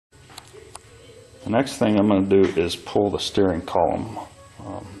The next thing I'm going to do is pull the steering column.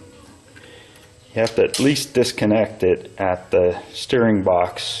 You have to at least disconnect it at the steering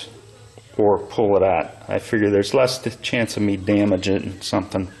box or pull it out. I figure there's less chance of me damaging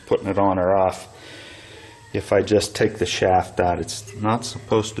something, putting it on or off, if I just take the shaft out. It's not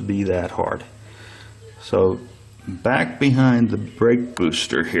supposed to be that hard. So back behind the brake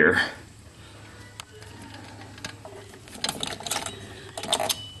booster here,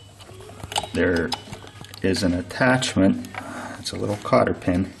 there is an attachment. It's a little cotter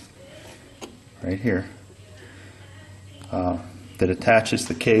pin right here that attaches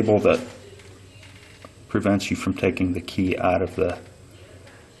the cable that prevents you from taking the key out of the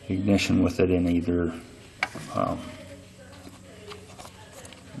ignition with it in either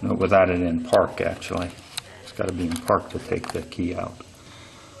no, without it in park. Actually, it's got to be in park to take the key out.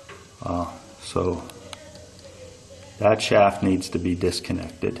 So that shaft needs to be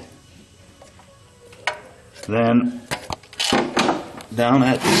disconnected. Then down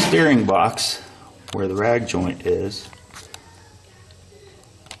at the steering box where the rag joint is,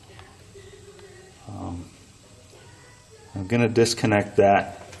 I'm going to disconnect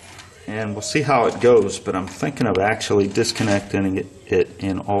that, and we'll see how it goes, but I'm thinking of actually disconnecting it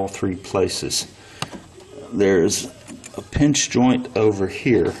in all three places. There's a pinch joint over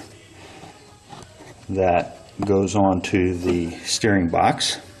here that goes onto the steering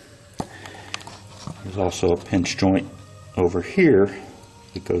box. There's also a pinch joint over here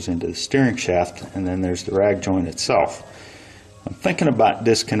that goes into the steering shaft, and then there's the rag joint itself. I'm thinking about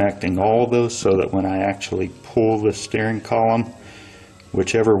disconnecting all of those so that when I actually pull the steering column,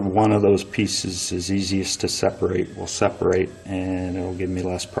 whichever one of those pieces is easiest to separate will separate, and it'll give me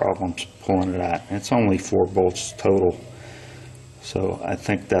less problems pulling it out. It's only 4 bolts total, so I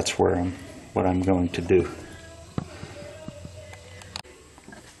think that's what I'm going to do.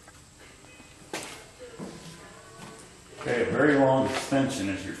 Okay, a very long extension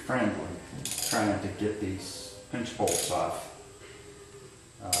is your friend when trying to get these pinch bolts off.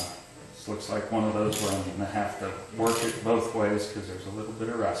 This looks like one of those where I'm going to have to work it both ways because there's a little bit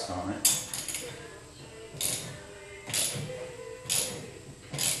of rust on it.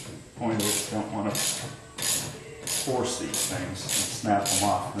 The point is, you don't want to force these things and snap them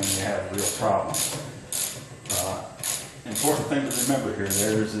off, and then you have real problems. Important thing to remember here,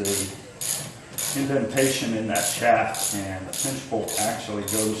 there's a indentation in that shaft, and the pinch bolt actually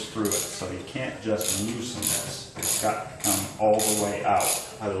goes through it, so you can't just loosen this. It's got to come all the way out,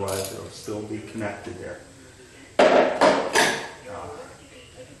 otherwise it'll still be connected there.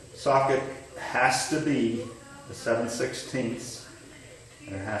 Socket has to be the 7/16,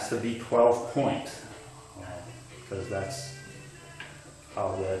 and it has to be 12 point, because that's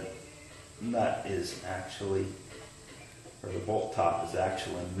how the nut is actually, or the bolt top is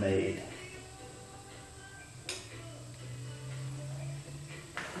actually made.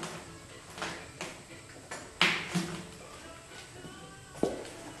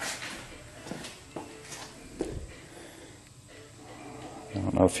 I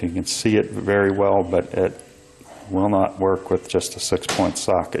don't know if you can see it very well, but it will not work with just a 6-point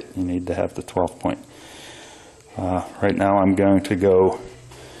socket. You need to have the 12-point. Right now I'm going to go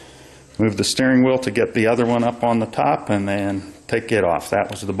move the steering wheel to get the other one up on the top and then take it off.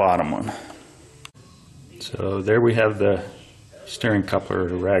 That was the bottom one. So there we have the steering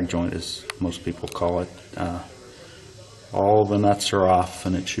coupler, or rag joint as most people call it. All the nuts are off,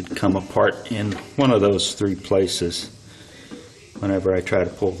 and it should come apart in one of those 3 places whenever I try to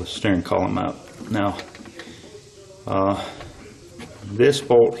pull the steering column out. Now, this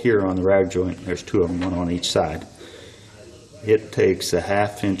bolt here on the rag joint, there's 2 of them, one on each side. It takes a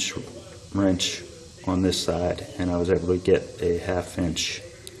 1/2 inch wrench on this side, and I was able to get a 1/2 inch,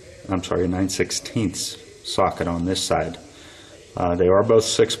 I'm sorry, a 9/16 socket on this side. They are both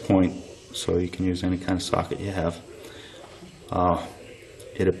 6-point, so you can use any kind of socket you have.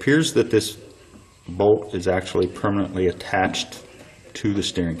 It appears that this bolt is actually permanently attached to the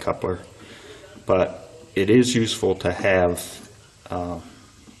steering coupler, but it is useful to have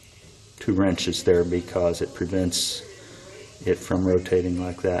 2 wrenches there because it prevents it from rotating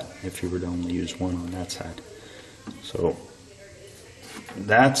like that if you were to only use one on that side. So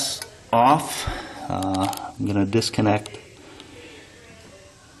that's off. I'm going to disconnect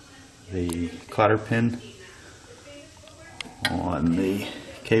the cotter pin on the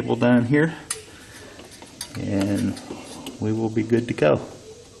cable down here, and we will be good to go.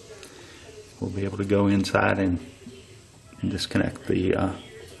 We'll be able to go inside and disconnect the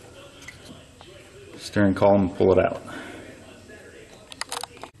steering column and pull it out.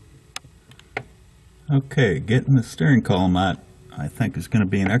 Okay, getting the steering column out, I think, is going to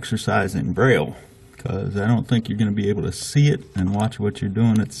be an exercise in braille. because I don't think you're going to be able to see it and watch what you're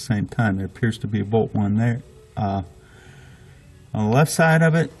doing at the same time. There appears to be a bolt one there on the left side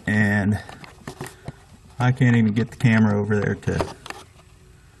of it, and I can't even get the camera over there to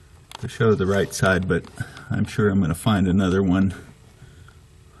show the right side, but I'm sure I'm going to find another one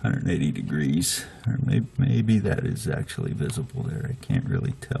 180 degrees, or maybe that is actually visible there. I can't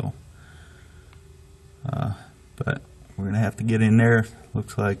really tell, but we're going to have to get in there.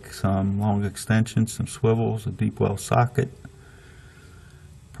 Looks like some long extensions, some swivels, a deep well socket.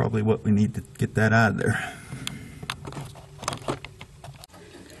 Probably what we need to get that out of there.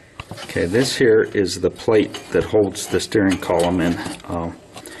 Okay, this here is the plate that holds the steering column in.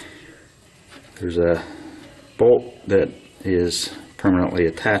 There's a bolt that is permanently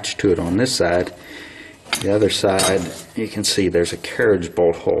attached to it on this side. The other side, you can see there's a carriage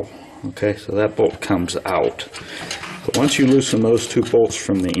bolt hole. Okay, so that bolt comes out. But once you loosen those two bolts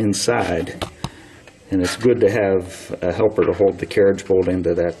from the inside, and it's good to have a helper to hold the carriage bolt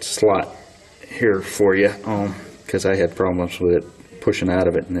into that slot here for you, because I had problems with it pushing out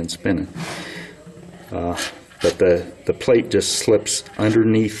of it and then spinning. But the plate just slips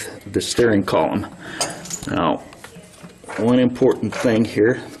underneath the steering column. Now, one important thing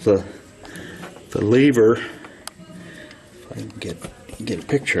here, the lever, if I can get a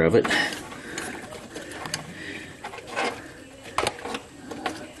picture of it.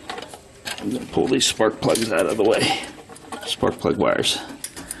 I'm going to pull these spark plugs out of the way, spark plug wires.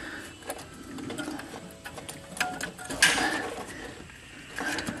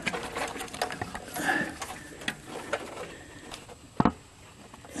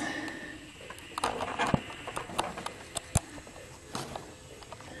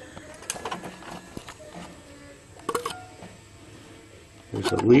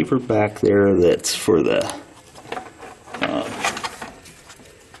 There's a lever back there that's for the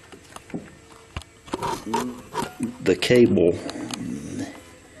cable.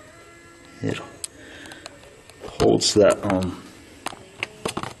 It holds that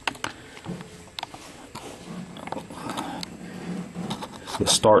the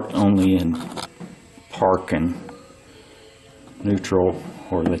start only in park and neutral,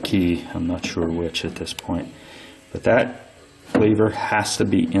 or the key. I'm not sure which at this point, but that lever has to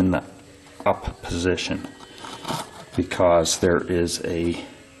be in the up position because there is a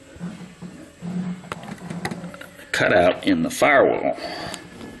cutout in the firewall,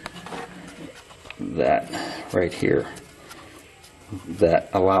 that right here, that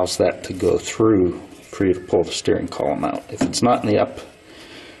allows that to go through for you to pull the steering column out. If it's not in the up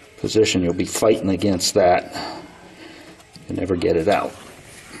position, you'll be fighting against that and never get it out.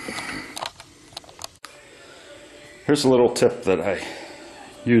 Here's a little tip that I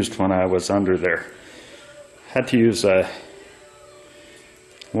used when I was under there. Had to use a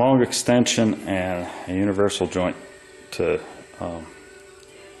long extension and a universal joint to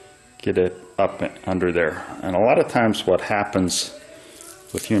get it up and under there. And a lot of times what happens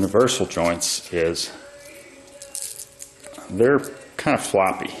with universal joints is they're kind of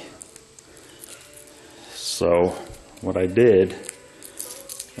floppy. So what I did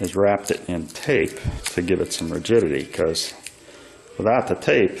is wrapped it in tape to give it some rigidity, because without the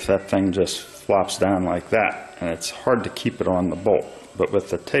tape that thing just flops down like that and it's hard to keep it on the bolt. But with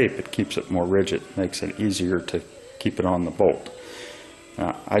the tape it keeps it more rigid, makes it easier to keep it on the bolt.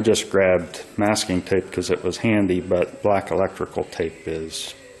 Now, I just grabbed masking tape because it was handy, but black electrical tape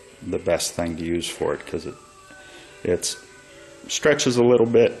is the best thing to use for it because it stretches a little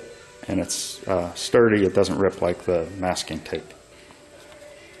bit and it's sturdy. It doesn't rip like the masking tape.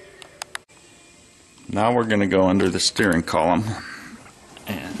 Now we're going to go under the steering column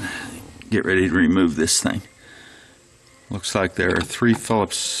and get ready to remove this thing. Looks like there are 3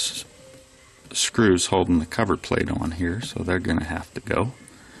 Phillips screws holding the cover plate on here, so they're going to have to go.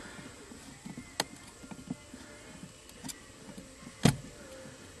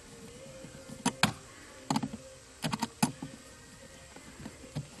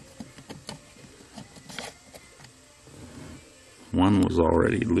 One was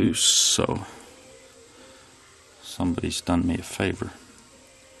already loose, so somebody's done me a favor.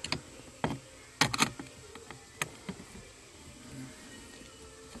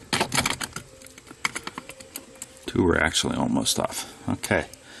 Two were actually almost off. Okay.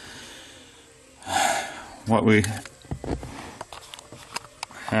 What we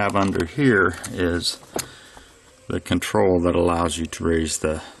have under here is the control that allows you to raise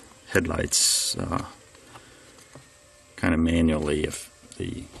the headlights kind of manually if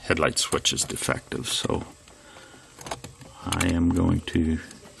the headlight switch is defective. So I am going to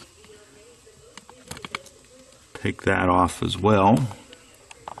take that off as well.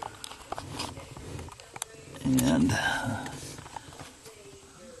 And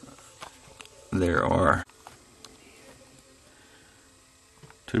there are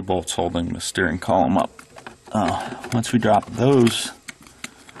 2 bolts holding the steering column up. Once we drop those,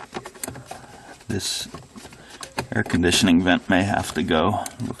 this air conditioning vent may have to go.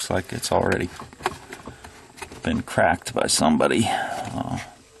 Looks like it's already been cracked by somebody.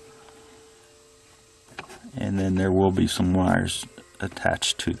 And then there will be some wires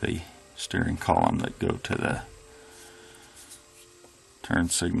attached to the steering column that go to the turn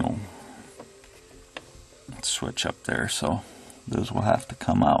signal switch up there, so those will have to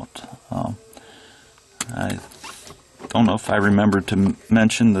come out. I don't know if I remembered to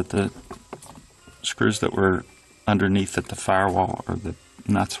mention that the screws that were underneath at the firewall, or the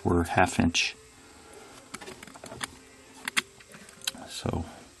nuts, were 1/2 inch. So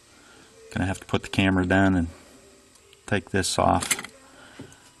gonna have to put the camera down and take this off,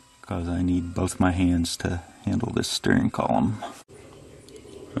 because I need both my hands to handle this steering column.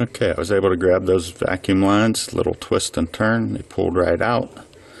 Okay, I was able to grab those vacuum lines, little twist and turn, they pulled right out.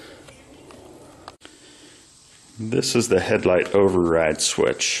 This is the headlight override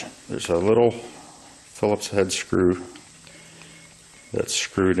switch. There's a little Phillips head screw that's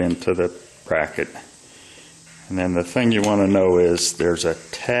screwed into the bracket. And then the thing you want to know is there's a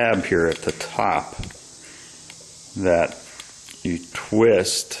tab here at the top that you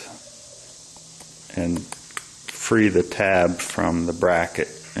twist and free the tab from the bracket,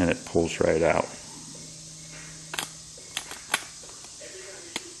 and it pulls right out.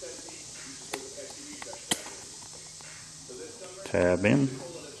 Tab in,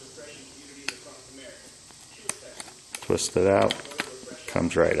 twist it out,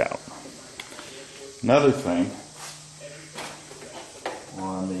 comes right out. Another thing,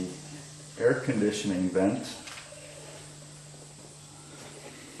 on the air conditioning vent,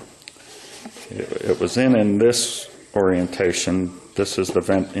 it was in this orientation. This is the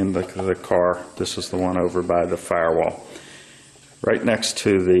vent in the car. This is the one over by the firewall. Right next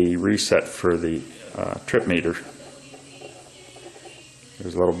to the reset for the trip meter,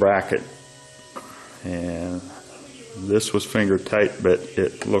 there's a little bracket. And this was finger tight, but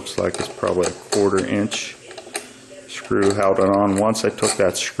it looks like it's probably a 1/4 inch screw held it on. Once I took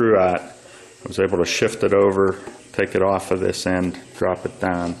that screw out, I was able to shift it over, take it off of this end, drop it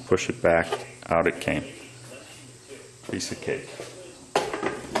down, push it back, out it came. Piece of cake.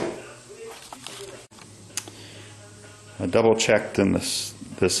 I double checked, and this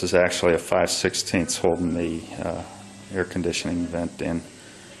is actually a 5/16 holding the air conditioning vent in.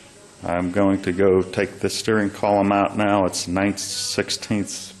 I'm going to go take the steering column out now. It's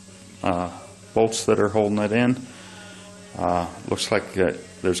 9/16 bolts that are holding it in. Looks like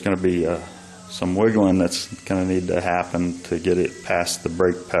there's going to be some wiggling that's going to need to happen to get it past the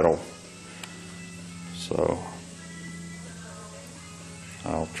brake pedal. So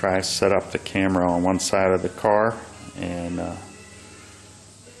I'll try to set up the camera on one side of the car, and we'll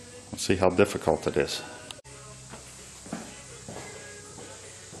see how difficult it is.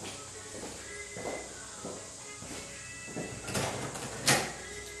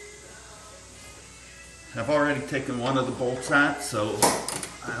 I've already taken one of the bolts out, so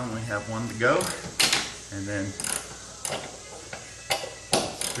I only have one to go, and then the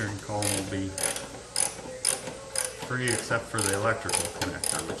steering column will be free except for the electrical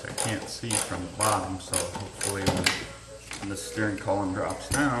connector, which I can't see from the bottom, so hopefully when the steering column drops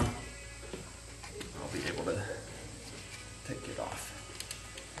down, I'll be able to take it off.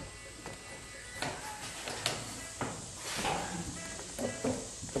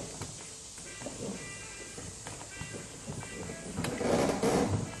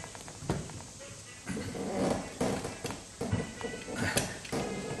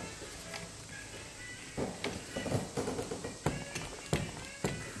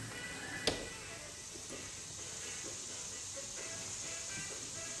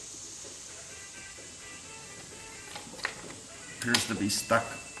 Appears to be stuck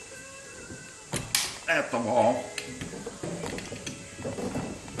at the wall.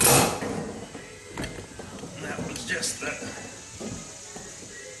 And that was just the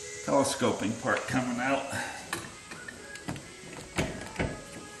telescoping part coming out. I'm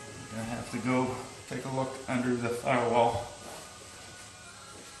gonna have to go take a look under the firewall.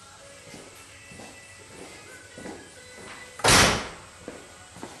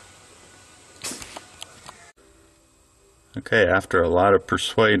 Okay, after a lot of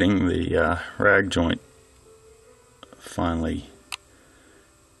persuading, the rag joint finally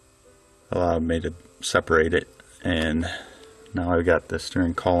allowed me to separate it, and now I've got the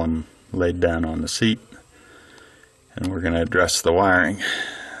steering column laid down on the seat, and we're going to address the wiring.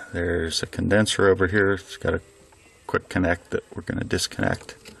 There's a condenser over here. It's got a quick connect that we're going to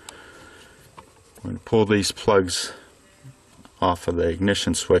disconnect. We're going to pull these plugs off of the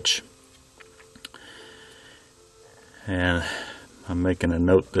ignition switch, and I'm making a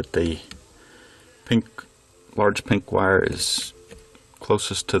note that the large pink wire is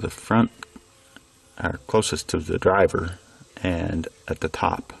closest to the front, or closest to the driver, and at the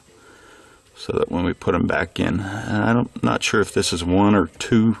top, so that when we put them back in, and I'm not sure if this is one or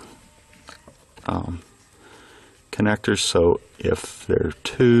two connectors, so if there are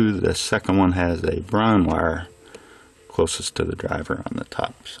two, the second one has a brown wire closest to the driver on the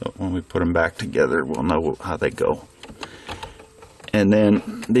top, so when we put them back together we'll know how they go. And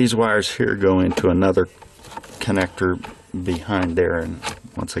then these wires here go into another connector behind there, and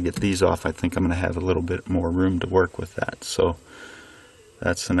once I get these off I think I'm going to have a little bit more room to work with that, so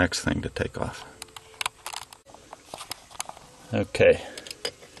that's the next thing to take off. Okay,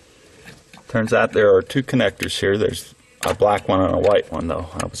 turns out there are two connectors here. There's a black one and a white one, though.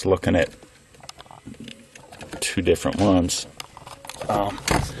 I was looking at two different ones.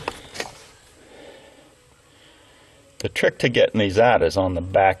 The trick to getting these out is on the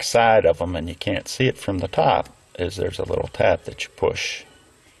back side of them, and you can't see it from the top, is there's a little tab that you push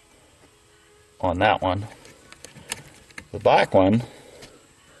on that one. The black one,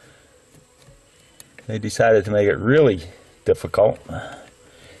 they decided to make it really difficult,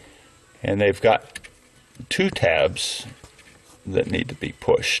 and they've got two tabs that need to be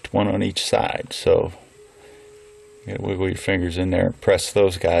pushed, one on each side. So you gotta wiggle your fingers in there, press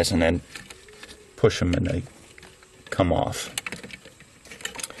those guys, and then push them and they come off.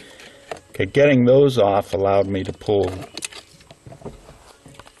 Okay, getting those off allowed me to pull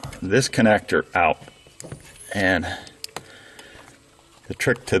this connector out, and the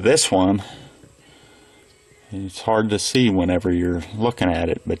trick to this one, it's hard to see whenever you're looking at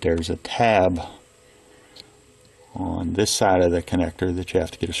it, but there's a tab on this side of the connector that you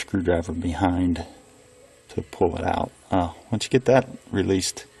have to get a screwdriver behind to pull it out. Once you get that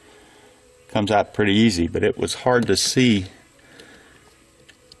released, it comes out pretty easy, but it was hard to see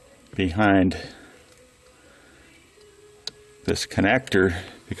behind this connector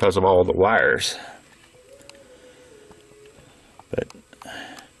because of all the wires. But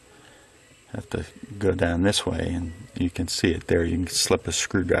I have to go down this way, and you can see it there. You can slip a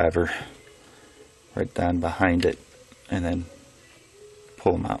screwdriver right down behind it and then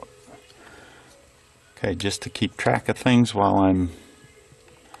pull them out. Okay, just to keep track of things while I'm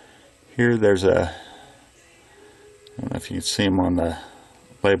here, there's a, I don't know if you can see them on the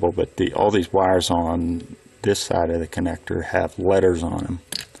label, but all these wires on this side of the connector have letters on them,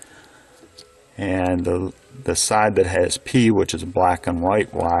 and the side that has P, which is a black and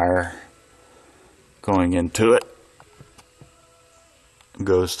white wire going into it,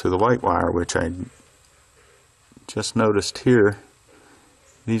 goes to the white wire, which I just noticed here.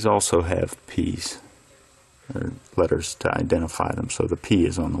 These also have P's, or letters to identify them, so the P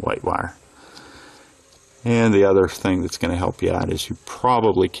is on the white wire. And the other thing that's going to help you out is you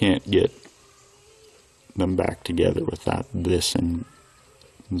probably can't get them back together without this in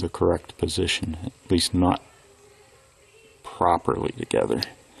the correct position, at least not properly together.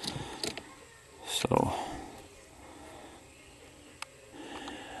 So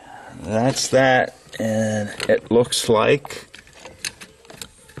that's that, and it looks like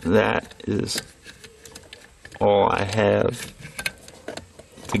that is all I have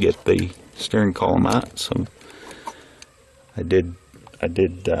to get the steering column out. So I did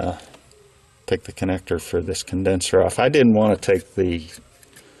take the connector for this condenser off. I didn't want to take the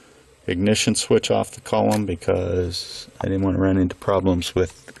ignition switch off the column because I didn't want to run into problems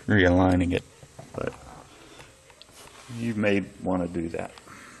with realigning it, but you may want to do that.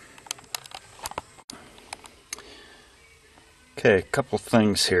 Okay, a couple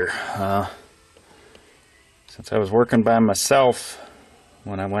things here. Since I was working by myself,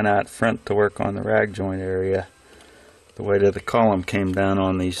 when I went out front to work on the rag joint area, the weight of the column came down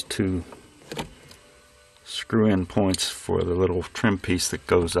on these two screw-in points for the little trim piece that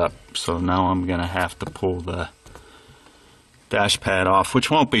goes up. So now I'm going to have to pull the dash pad off, which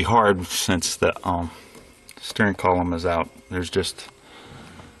won't be hard since the steering column is out. There's just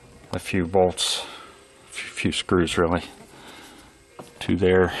a few bolts, a few screws really. Two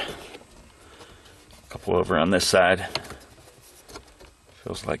there, a couple over on this side.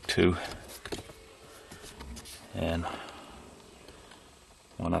 Feels like two, and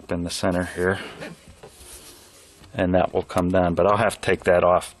one up in the center here, and that will come down, but I'll have to take that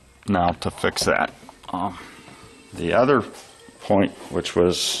off now to fix that. The other point, which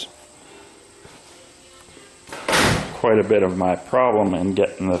was quite a bit of my problem in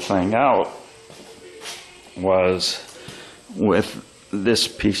getting the thing out was with this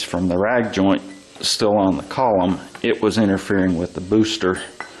piece from the rag joint still on the column. It was interfering with the booster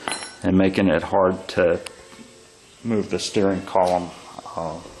and making it hard to move the steering column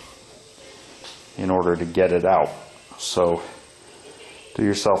in order to get it out. So do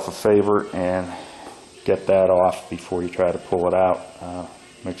yourself a favor and get that off before you try to pull it out.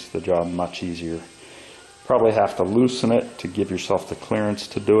 Makes the job much easier. Probably have to loosen it to give yourself the clearance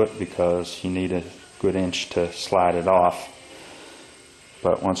to do it, because you need a good inch to slide it off.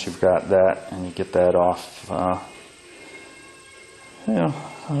 But once you've got that and you get that off, you know,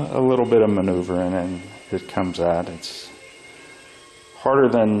 a little bit of maneuvering and it comes out. It's harder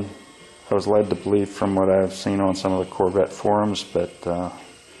than I was led to believe from what I've seen on some of the Corvette forums, but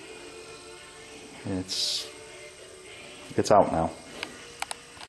it's out now.